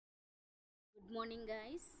Morning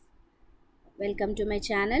guys, welcome to my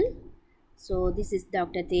channel. So this is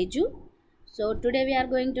Dr. Teju. So today we are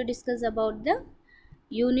going to discuss about the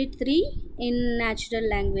unit 3 in natural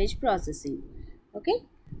language processing. Okay,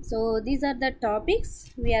 so these are the topics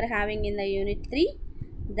we are having in the unit 3,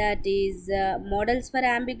 that is models for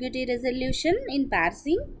ambiguity resolution in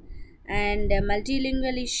parsing and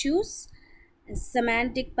multilingual issues,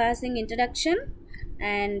 semantic parsing introduction,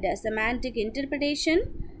 and semantic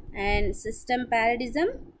interpretation, and system paradigm,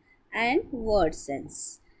 and word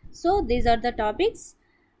sense. So these are the topics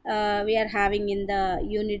we are having in the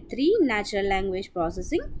unit 3 natural language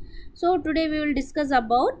processing. So today we will discuss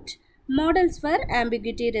about models for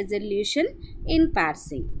ambiguity resolution in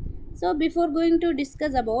parsing. So before going to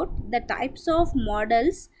discuss about the types of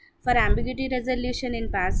models for ambiguity resolution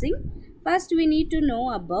in parsing, first we need to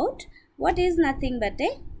know about what is nothing but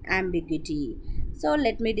a ambiguity. So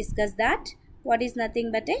let me discuss that. What is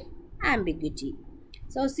nothing but a ambiguity?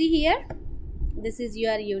 So see here, this is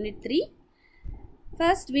your unit 3.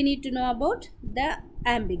 First we need to know about the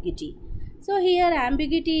ambiguity. So here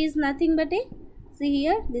ambiguity is nothing but a, see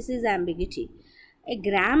here, this is ambiguity. A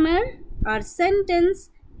grammar or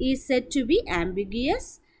sentence is said to be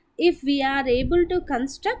ambiguous if we are able to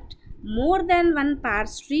construct more than one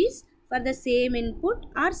parse trees for the same input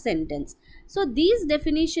or sentence. So this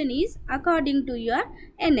definition is according to your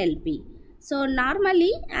NLP. So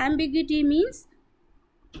normally ambiguity means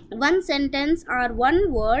one sentence or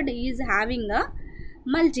one word is having a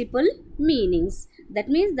multiple meanings. That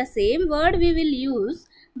means the same word we will use,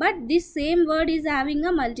 but this same word is having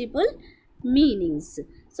a multiple meanings.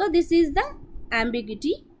 So this is the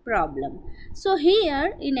ambiguity problem. So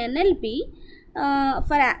here in NLP,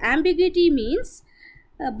 for ambiguity means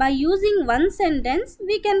by using one sentence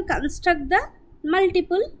we can construct the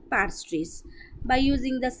multiple parse trees. By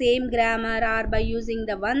using the same grammar or by using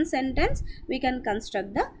the one sentence we can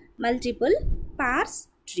construct the multiple parse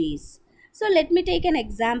trees. So let me take an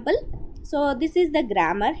example. So this is the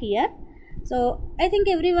grammar here. So I think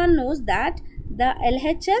everyone knows that the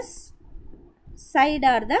LHS side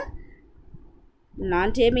are the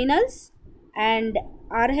non-terminals and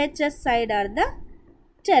RHS side are the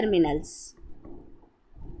terminals.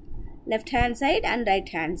 Left hand side and right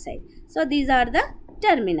hand side. So these are the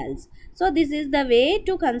terminals. So this is the way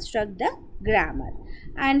to construct the grammar.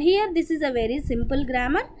 And here this is a very simple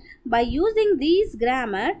grammar. By using these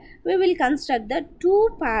grammar we will construct the two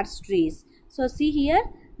parse trees. So see here,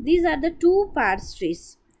 these are the two parse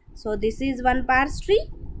trees. So this is one parse tree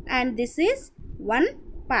and this is one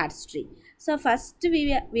parse tree. So first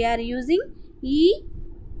we are using E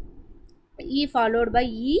followed by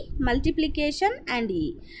E, multiplication and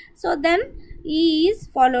E. So then E is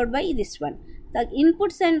followed by this one. The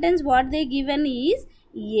input sentence what they given is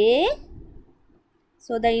A.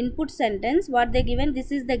 So the input sentence what they given, this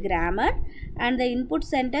is the grammar, and the input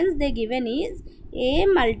sentence they given is A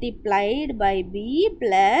multiplied by B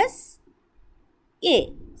plus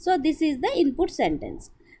A. So this is the input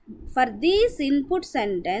sentence. For this input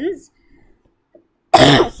sentence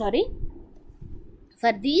for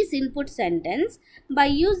this input sentence, by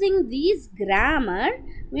using this grammar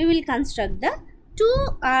we will construct the two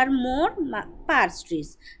or more parse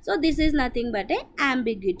trees. So this is nothing but a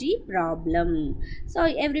ambiguity problem. So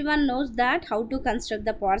everyone knows that how to construct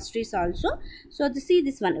the parse trees also. So see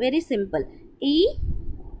this one, very simple. E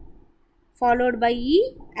followed by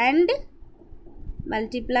E and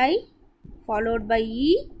multiply followed by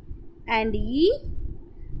E and E,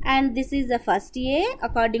 and this is the first A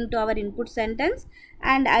according to our input sentence,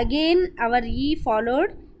 and again our E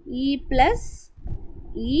followed E plus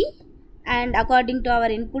E, and according to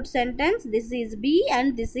our input sentence this is B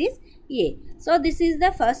and this is A. So this is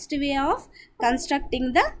the first way of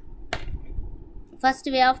constructing the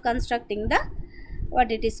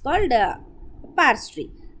what it is called parse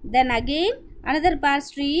tree. Then again another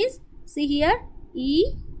parse tree is, see here,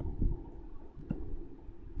 E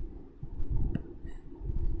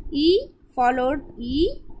followed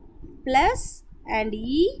E plus and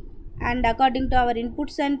E, and according to our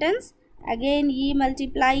input sentence again E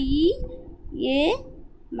multiply E, A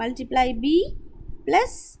multiply B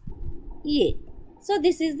plus A. So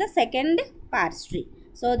this is the second parse tree.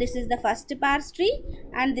 So this is the first parse tree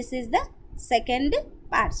and this is the second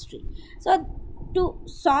parse tree. So to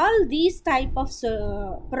solve these type of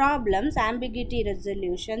problems, ambiguity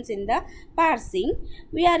resolutions in the parsing,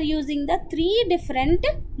 we are using the three different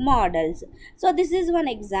models. So this is one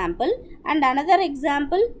example and another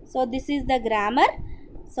example. So this is the grammar.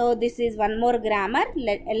 So this is one more grammar,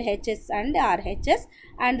 LHS and RHS,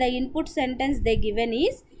 and the input sentence they given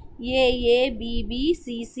is A, B, B,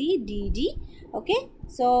 C, C, D, D. Okay,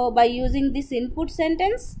 so by using this input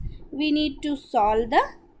sentence, we need to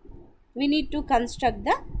construct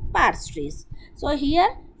the parse trees. So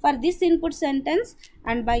here for this input sentence,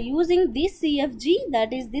 and by using this CFG,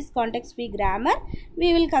 that is this context free grammar,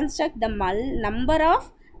 we will construct the number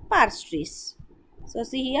of parse trees. So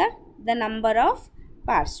see here the number of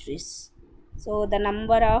parse trees. So the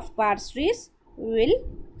number of parse trees we will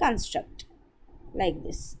construct like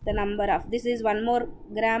this. The number of, this is one more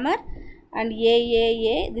grammar, and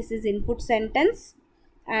A, this is input sentence,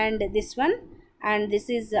 and this one, and this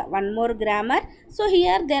is one more grammar. So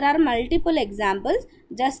here there are multiple examples,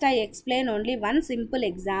 just I explain only one simple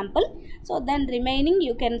example, so then remaining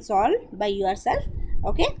you can solve by yourself.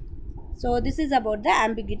 Okay, so this is about the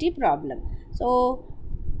ambiguity problem. So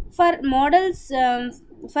for models,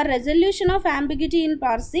 for resolution of ambiguity in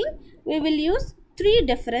parsing, we will use three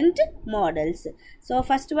different models. So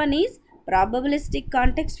first one is probabilistic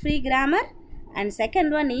context free grammar, and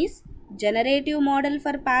second one is generative model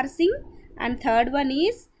for parsing, and third one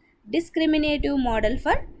is discriminative model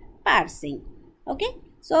for parsing. Okay,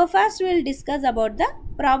 so first we will discuss about the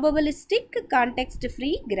probabilistic context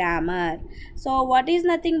free grammar. So what is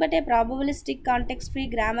nothing but a probabilistic context free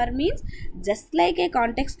grammar means, just like a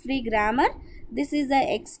context free grammar, this is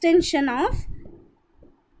the extension of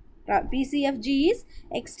PCFG, is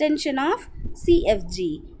extension of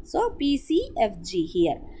CFG. So PCFG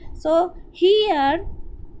here. So here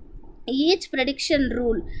each prediction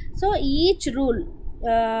rule, so each rule,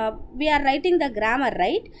 we are writing the grammar,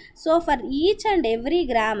 right? So for each and every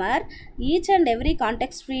grammar, each and every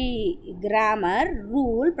context free grammar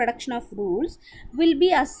rule, production of rules, will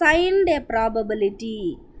be assigned a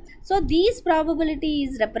probability. So these probability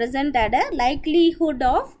is represented a likelihood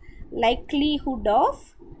of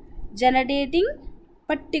generating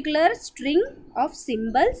particular string of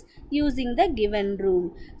symbols using the given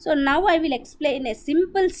rule. So now I will explain a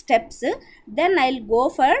simple steps, then I will go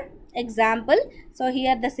for example. So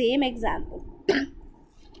here the same example.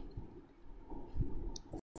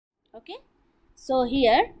 Okay, so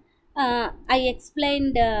here I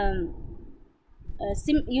explained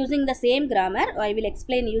using the same grammar. I will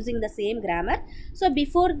explain using the same grammar. So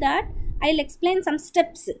before that I will explain some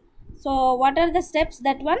steps. So what are the steps,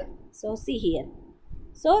 that one? So see here.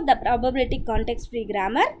 So the probability context free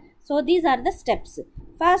grammar. So these are the steps.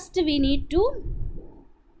 First we need to,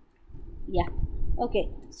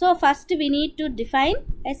 so first we need to define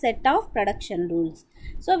a set of production rules,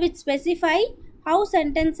 so which specify how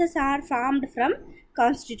sentences are formed from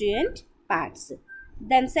constituent parts.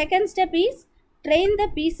 Then second step is train the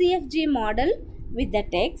PCFG model with the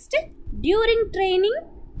text. During training,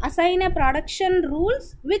 assign a production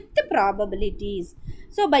rules with the probabilities.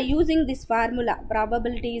 So by using this formula,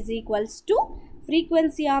 probability is equals to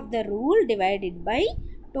frequency of the rule divided by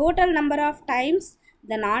total number of times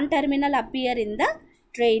the non-terminal appear in the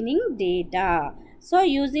training data. So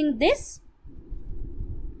using this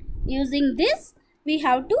we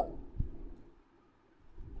have to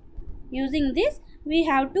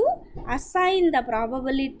assign the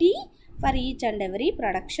probability for each and every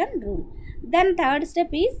production rule. Then third step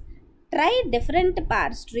is try different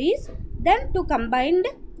parse trees, then to combine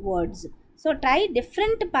the words. So try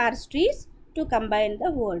different parse trees to combine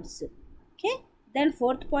the words. Okay. Then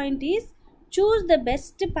fourth point is choose the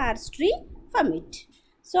best parse tree from it.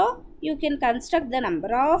 So you can construct the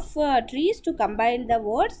number of trees to combine the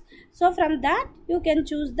words. So from that you can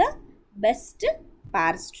choose the best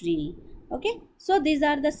parse tree. Okay. So these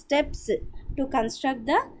are the steps to construct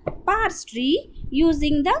the parse tree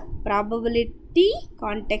using the probability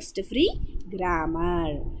context free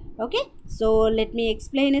grammar. Okay. So let me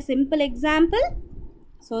explain a simple example.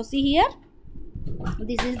 So see here.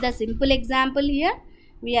 This is the simple example here.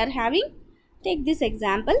 We are having, take this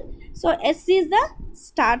example. So S is the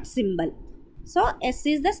start symbol. So S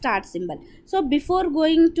is the start symbol. So before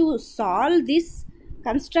going to solve this,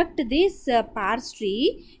 construct this parse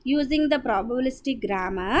tree using the probabilistic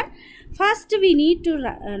grammar, first we need to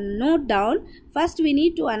note down, first we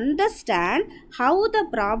need to understand how the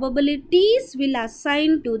probabilities will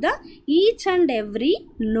assign to the each and every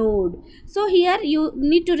node. So here you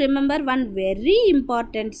need to remember one very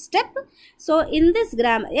important step. So in this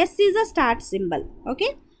grammar, S is a start symbol.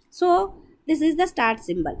 Okay. So this is the start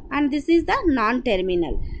symbol and this is the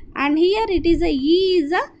non-terminal, and here it is a E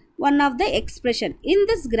is a one of the expression. In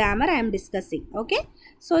this grammar I am discussing. Okay.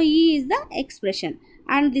 So E is the expression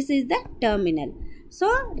and this is the terminal. So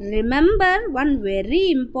remember one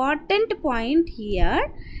very important point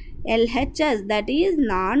here. LHS, that is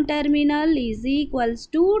non-terminal, is equals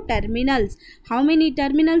to terminals. How many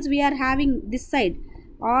terminals we are having this side?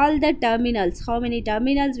 all the terminals. How many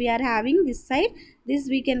terminals we are having this side? This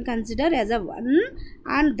we can consider as a 1,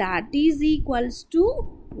 and that is equals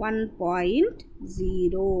to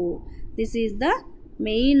 1.0. This is the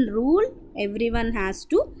main rule everyone has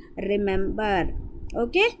to remember.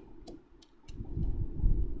 Okay.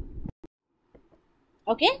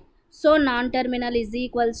 Okay. So non-terminal is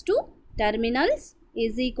equals to terminals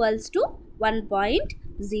is equals to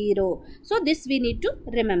 1.0. So this we need to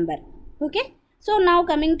remember. Okay. So now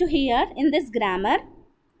coming to here in this grammar,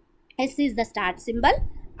 S is the start symbol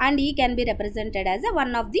and E can be represented as a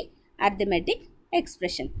one of the arithmetic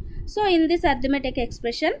expression. So in this arithmetic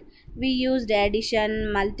expression we used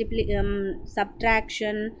addition,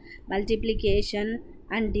 subtraction, multiplication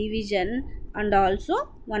and division, and also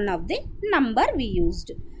one of the number we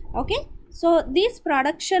used. Okay. So these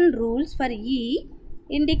production rules for E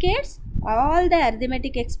indicates all the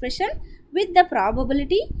arithmetic expression with the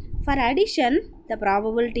probability. For addition, the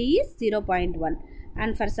probability is 0.1,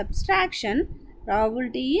 and for subtraction,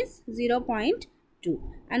 probability is 0.2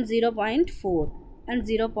 and 0.4 and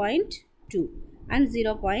 0.2 and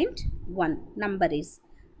 0.1 number is.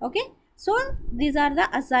 Okay. So these are the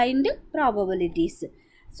assigned probabilities.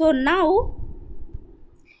 So now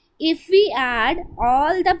if we add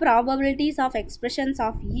all the probabilities of expressions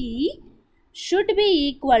of E should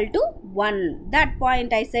be equal to 1. That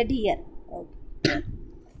point I said here. Okay.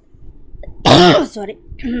 Sorry.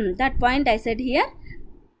 That point I said here.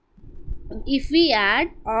 If we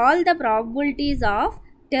add all the probabilities of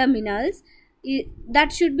terminals,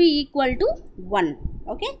 that should be equal to 1.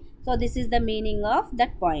 Okay. So this is the meaning of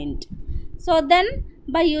that point. So then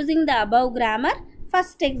by using the above grammar,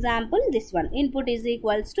 first example, this one, input is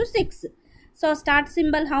equals to 6. So start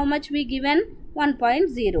symbol how much we given?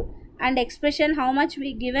 1.0, and expression how much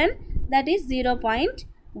we given? That is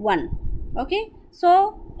 0.1. Okay.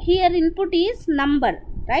 So here input is number,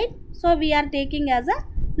 right? So we are taking as a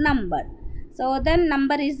number. So then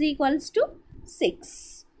number is equals to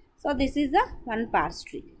 6. So this is the one parse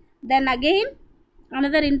tree. Then again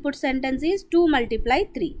another input sentence is 2 multiply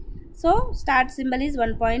 3. So start symbol is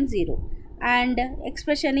 1.0 and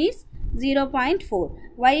expression is 0.4.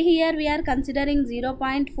 Why here we are considering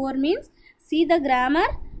 0.4 means, see the grammar.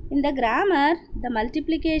 In the grammar the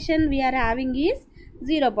multiplication we are having is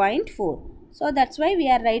 0.4. So that's why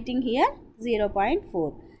we are writing here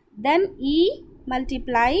 0.4. Then E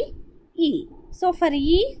multiply E. So for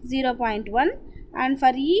E 0.1 and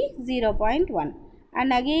for E 0.1.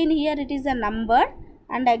 And again here it is a number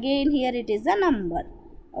and again here it is a number.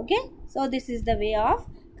 Okay. So this is the way of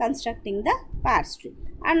constructing the parse tree.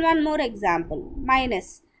 And one more example,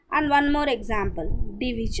 minus, and one more example,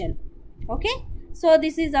 division. Okay. So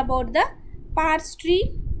this is about the parse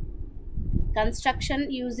tree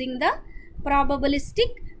construction using the probabilistic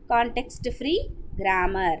context free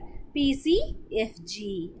grammar,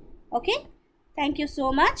 PCFG. Okay. Thank you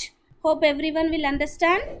so much. Hope everyone will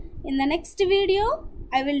understand. In the next video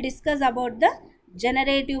I will discuss about the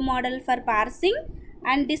generative model for parsing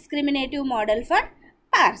and discriminative model for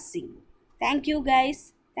parsing. Thank you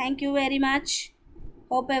guys. Thank you very much.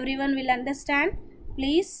 Hope everyone will understand.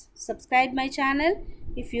 Please subscribe my channel.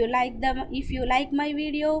 If you like my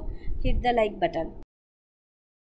video, hit the like button.